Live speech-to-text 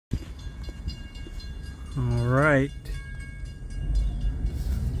All right.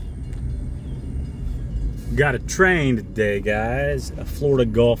 Got a train today, guys. A Florida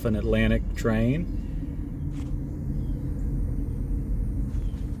Gulf and Atlantic train.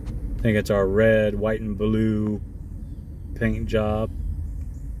 I think it's our red, white, and blue paint job.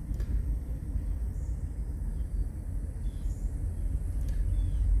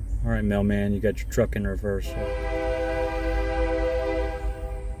 All right, mailman, you got your truck in reversal.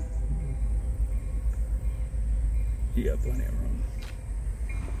 You got plenty of room.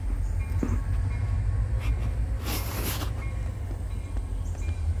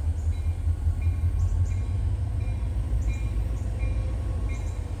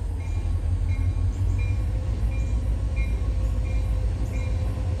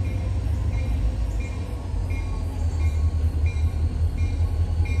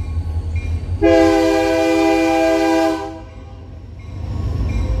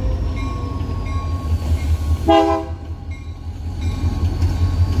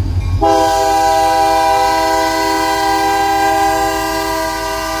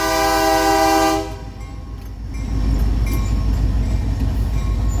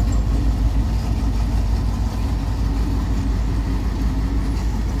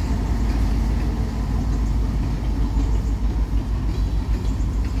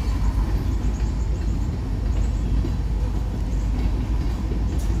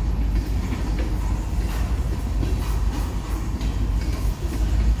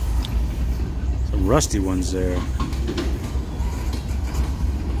 Rusty ones there.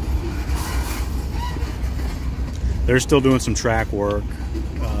 They're still doing some track work.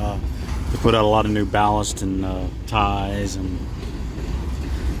 They put out a lot of new ballast and ties and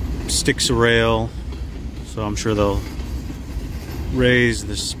sticks of rail, so I'm sure they'll raise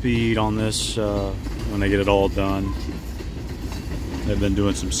the speed on this when they get it all done. They've been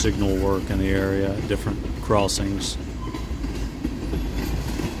doing some signal work in the area at different crossings.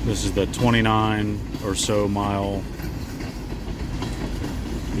 This is the 29 or so mile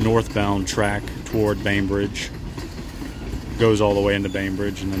northbound track toward Bainbridge. Goes all the way into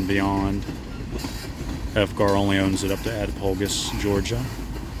Bainbridge and then beyond. FCAR only owns it up to Attapulgis, Georgia.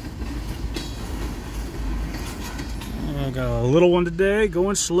 I got a little one today,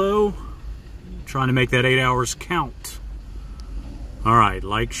 going slow. Trying to make that 8 hours count. Alright,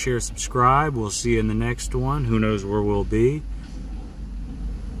 like, share, subscribe. We'll see you in the next one. Who knows where we'll be.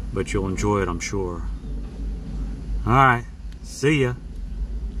 But you'll enjoy it, I'm sure. Alright, see ya.